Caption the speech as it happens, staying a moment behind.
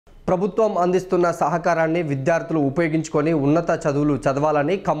ప్రభుత్వం అందిస్తున్న సహకారాన్ని విద్యార్థులు ఉపయోగించుకొని ఉన్నత చదువులు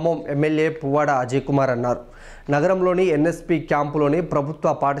చదవాలని ఖమ్మం ఎమ్మెల్యే పువ్వాడ అజయ్ కుమార్ అన్నారు. నగరంలోని ఎన్ఎస్పి క్యాంపులోని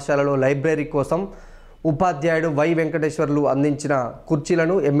ప్రభుత్వ పాఠశాలలో లైబ్రరీ కోసం ఉపాధ్యాయుడు వై వెంకటేశ్వర్లు అందించిన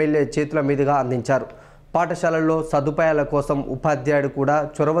కుర్చీలను ఎమ్మెల్యే చేతుల మీదుగా అందించారు. పాఠశాలల్లో సదుపాయాల కోసం ఉపాధ్యాయుడు కూడా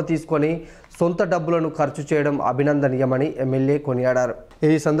చొరవ తీసుకొని సొంత డబ్బులను ఖర్చు చేయడం అభినందనీయమని ఎమ్మెల్యే కొనియాడారు.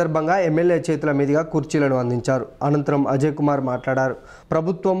 ఈ సందర్భంగా ఎమ్మెల్యే చేతుల మీదుగా కుర్చీలను అందించారు. అనంతరం అజయ్ కుమార్ మాట్లాడారు.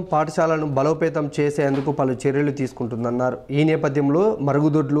 ప్రభుత్వం పాఠశాలను బలోపేతం చేసేందుకు పలు చర్యలు తీసుకుంటుందన్నారు. ఈ నేపథ్యంలో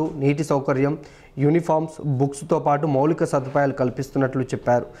మరుగుదొడ్లు, నీటి సౌకర్యం, యూనిఫామ్స్, బుక్స్తో పాటు మౌలిక సదుపాయాలు కల్పిస్తున్నట్లు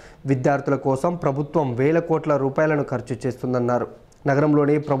చెప్పారు. విద్యార్థుల కోసం ప్రభుత్వం వేల కోట్ల రూపాయలను ఖర్చు చేస్తుందన్నారు.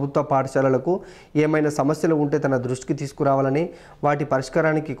 నగరంలోని ప్రభుత్వ పాఠశాలలకు ఏమైనా సమస్యలు ఉంటే తన దృష్టికి తీసుకురావాలని, వాటి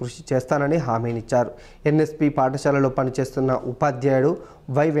పరిష్కారానికి కృషి చేస్తానని హామీనిచ్చారు. ఎన్ఎస్పి పాఠశాలలో పనిచేస్తున్న ఉపాధ్యాయుడు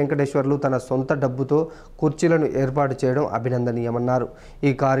వై వెంకటేశ్వర్లు తన సొంత డబ్బుతో కుర్చీలను ఏర్పాటు చేయడం అభినందనీయమన్నారు.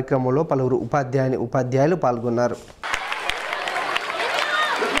 ఈ కార్యక్రమంలో పలువురు ఉపాధ్యాయులు పాల్గొన్నారు.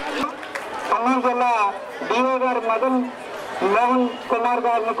 మోహన్ కుమార్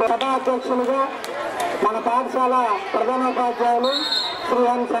గారిని సభాధ్యక్షులుగా మన పాఠశాల ప్రధానోపాధ్యాయులు శ్రీ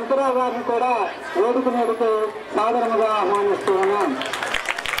ఎన్ శంకరరావు గారిని కూడా వేదిక మీదకి సాధారణంగా ఆహ్వానిస్తూ ఉన్నాం.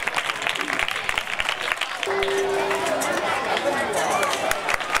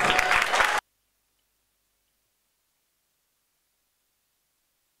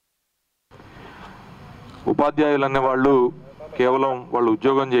 ఉపాధ్యాయులు అనే వాళ్ళు కేవలం వాళ్ళు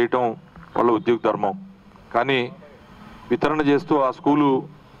ఉద్యోగం చేయటం వాళ్ళ ఉద్యోగ ధర్మం. కానీ వితరణ చేస్తూ ఆ స్కూలు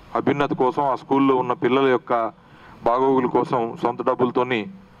అభ్యున్నతి కోసం, ఆ స్కూల్లో ఉన్న పిల్లల యొక్క బాగోగుల కోసం సొంత డబ్బులతోని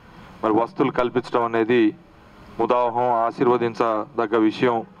మరి వస్తువులు కల్పించడం అనేది ముదావహం, ఆశీర్వదించదగ్గ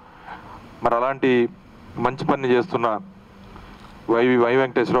విషయం. మరి అలాంటి మంచి పని చేస్తున్న వై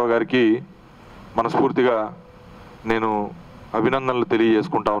వెంకటేశ్వరరావు గారికి మనస్ఫూర్తిగా నేను అభినందనలు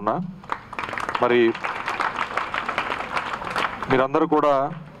తెలియజేసుకుంటా ఉన్నా. మరి మీరందరూ కూడా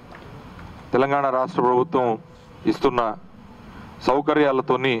తెలంగాణ రాష్ట్ర ప్రభుత్వం ఇస్తున్న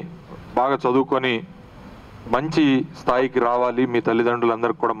సౌకర్యాలతోని బాగా చదువుకొని మంచి స్థాయికి రావాలి, మీ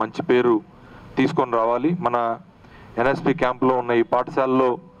తల్లిదండ్రులందరికీ కూడా మంచి పేరు తీసుకొని రావాలి. మన ఎన్ఎస్పి క్యాంపులో ఉన్న ఈ పాఠశాలలో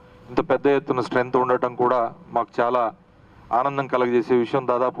ఇంత పెద్ద ఎత్తున స్ట్రెంత్ ఉండటం కూడా మాకు చాలా ఆనందం కలగజేసే విషయం.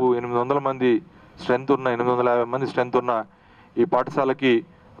 దాదాపు 800 మంది స్ట్రెంత్ ఉన్న 850 మంది స్ట్రెంత్ ఉన్న ఈ పాఠశాలకి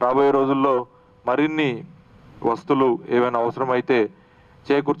రాబోయే రోజుల్లో మరిన్ని వస్తువులు ఏమైనా అవసరమైతే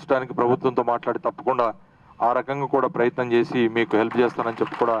చేకూర్చడానికి ప్రభుత్వంతో మాట్లాడి తప్పకుండా ఆ రకంగా కూడా ప్రయత్నం చేసి మీకు హెల్ప్ చేస్తానని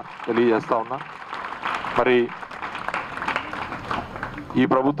చెప్పి కూడా తెలియజేస్తా ఉన్నా. మరి ఈ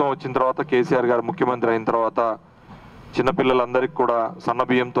ప్రభుత్వం వచ్చిన తర్వాత, కేసీఆర్ గారు ముఖ్యమంత్రి అయిన తర్వాత చిన్నపిల్లలందరికీ కూడా సన్న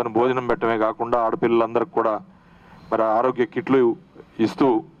బియ్యంతో భోజనం పెట్టడమే కాకుండా ఆడపిల్లలందరికీ కూడా మరి ఆరోగ్య కిట్లు ఇస్తూ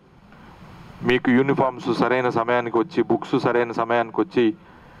మీకు యూనిఫామ్స్ సరైన సమయానికి వచ్చి, బుక్స్ సరైన సమయానికి వచ్చి,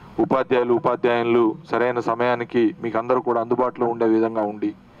 ఉపాధ్యాయులు సరైన సమయానికి మీకు అందరూ కూడా అందుబాటులో ఉండే విధంగా ఉండి,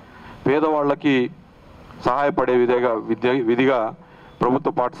 పేదవాళ్ళకి సహాయపడే విధిగా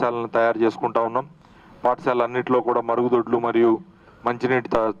ప్రభుత్వ పాఠశాలను తయారు చేసుకుంటా ఉన్నాం. పాఠశాలన్నింటిలో కూడా మరుగుదొడ్లు మరియు మంచినీటి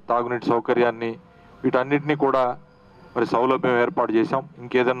తాగునీటి సౌకర్యాన్ని వీటన్నిటినీ కూడా మరి సౌలభ్యం ఏర్పాటు చేశాం.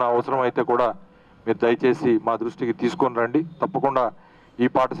 ఇంకేదన్నా అవసరం అయితే కూడా మీరు దయచేసి మా దృష్టికి తీసుకొని రండి. తప్పకుండా ఈ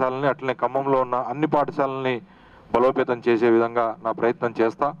పాఠశాలని అట్లనే ఖమ్మంలో ఉన్న అన్ని పాఠశాలని బలోపేతం చేసే విధంగా నా ప్రయత్నం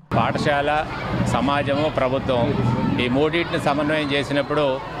చేస్తా. పాఠశాల, సమాజము, ప్రభుత్వం ఈ మూడింటిని సమన్వయం చేసినప్పుడు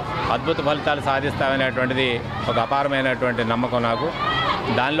అద్భుత ఫలితాలు సాధిస్తామనేటువంటిది ఒక అపారమైనటువంటి నమ్మకం నాకు.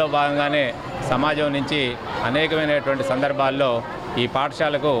 దానిలో భాగంగానే సమాజం నుంచి అనేకమైనటువంటి సందర్భాల్లో ఈ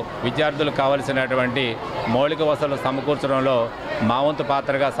పాఠశాలకు విద్యార్థులకు కావలసినటువంటి మౌలిక వసతులు సమకూర్చడంలో మా వంతు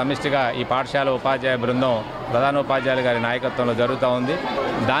పాత్రగా సమిష్టిగా ఈ పాఠశాల ఉపాధ్యాయ బృందం ప్రధానోపాధ్యాయులు గారి నాయకత్వంలో జరుగుతూ ఉంది.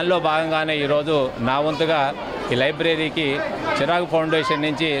 దానిలో భాగంగానే ఈరోజు నా వంతుగా ఈ లైబ్రరీకి చిరాగ్ ఫౌండేషన్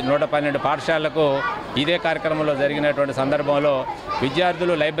నుంచి 112 పాఠశాలలకు ఇదే కార్యక్రమంలో జరిగినటువంటి సందర్భంలో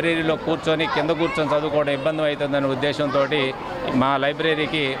విద్యార్థులు లైబ్రరీలో కింద కూర్చొని చదువుకోవడం ఇబ్బంది అవుతుందనే ఉద్దేశంతో మా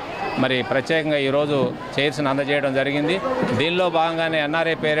లైబ్రరీకి మరి ప్రత్యేకంగా ఈరోజు చైర్స్ని అందజేయడం జరిగింది. దీనిలో భాగంగానే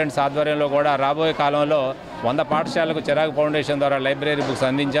ఎన్ఆర్ఐ పేరెంట్స్ ఆధ్వర్యంలో కూడా రాబోయే కాలంలో 100 పాఠశాలకు చిరాగ్ ఫౌండేషన్ ద్వారా లైబ్రరీ బుక్స్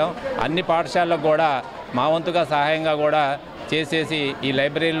అందించాం. అన్ని పాఠశాలకు కూడా మా వంతుగా సహాయంగా కూడా చేసేసి ఈ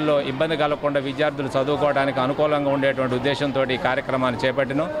లైబ్రరీలో ఇబ్బంది కలగకుండా విద్యార్థులు చదువుకోవడానికి అనుకూలంగా ఉండేటువంటి ఉద్దేశంతో ఈ కార్యక్రమాన్ని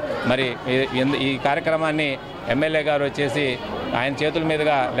చేపట్టినాం. మరి ఈ కార్యక్రమాన్ని ఎమ్మెల్యే గారు వచ్చేసి ఆయన చేతుల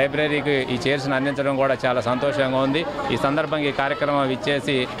మీదుగా లైబ్రరీకి ఈ చైర్స్ని అందించడం కూడా చాలా సంతోషంగా ఉంది. ఈ సందర్భంగా ఈ కార్యక్రమం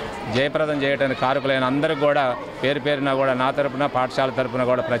ఇచ్చేసి జయప్రదం చేయడానికి కారకులైన అందరికీ కూడా పేరున కూడా నా తరపున, పాఠశాల తరపున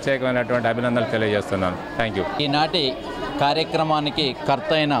కూడా ప్రత్యేకమైనటువంటి అభినందనలు తెలియజేస్తున్నాను. Thank you. ఈనాటి కార్యక్రమానికి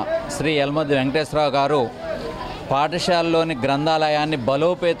కర్త అయిన శ్రీ యల్మద్ది వెంకటేశ్వరరావు గారు పాఠశాలలోని గ్రంథాలయాన్ని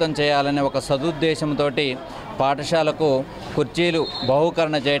బలోపేతం చేయాలనే ఒక సదుద్దేశంతో పాఠశాలకు కుర్చీలు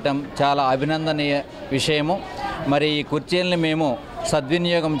బహూకరణ చేయటం చాలా అభినందనీయ విషయము. మరి ఈ కుర్చీలని మేము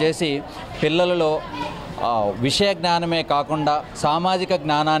సద్వినియోగం చేసి పిల్లలలో విషయ జ్ఞానమే కాకుండా సామాజిక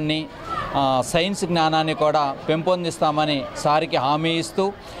జ్ఞానాన్ని, సైన్స్ జ్ఞానాన్ని కూడా పెంపొందిస్తామని సారికి హామీ ఇస్తూ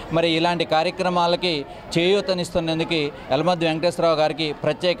మరి ఇలాంటి కార్యక్రమాలకి చేయూతనిస్తున్నందుకు యలమద్ది వెంకటేశ్వరరావు గారికి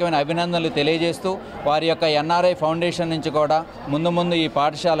ప్రత్యేకమైన అభినందనలు తెలియజేస్తూ వారి యొక్క ఎన్ఆర్ఐ ఫౌండేషన్ నుంచి కూడా ముందు ఈ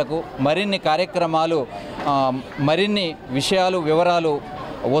పాఠశాలకు మరిన్ని కార్యక్రమాలు, మరిన్ని విషయాలు, వివరాలు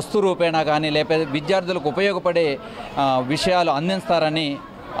వస్తు రూపేణా కానీ లేకపోతే విద్యార్థులకు ఉపయోగపడే విషయాలు అందిస్తారని,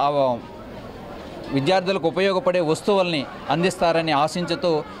 విద్యార్థులకు ఉపయోగపడే వస్తువుల్ని అందిస్తారని ఆశించుతూ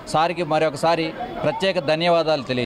సారికి మరొకసారి ప్రత్యేక ధన్యవాదాలు తెలియజేస్తాను.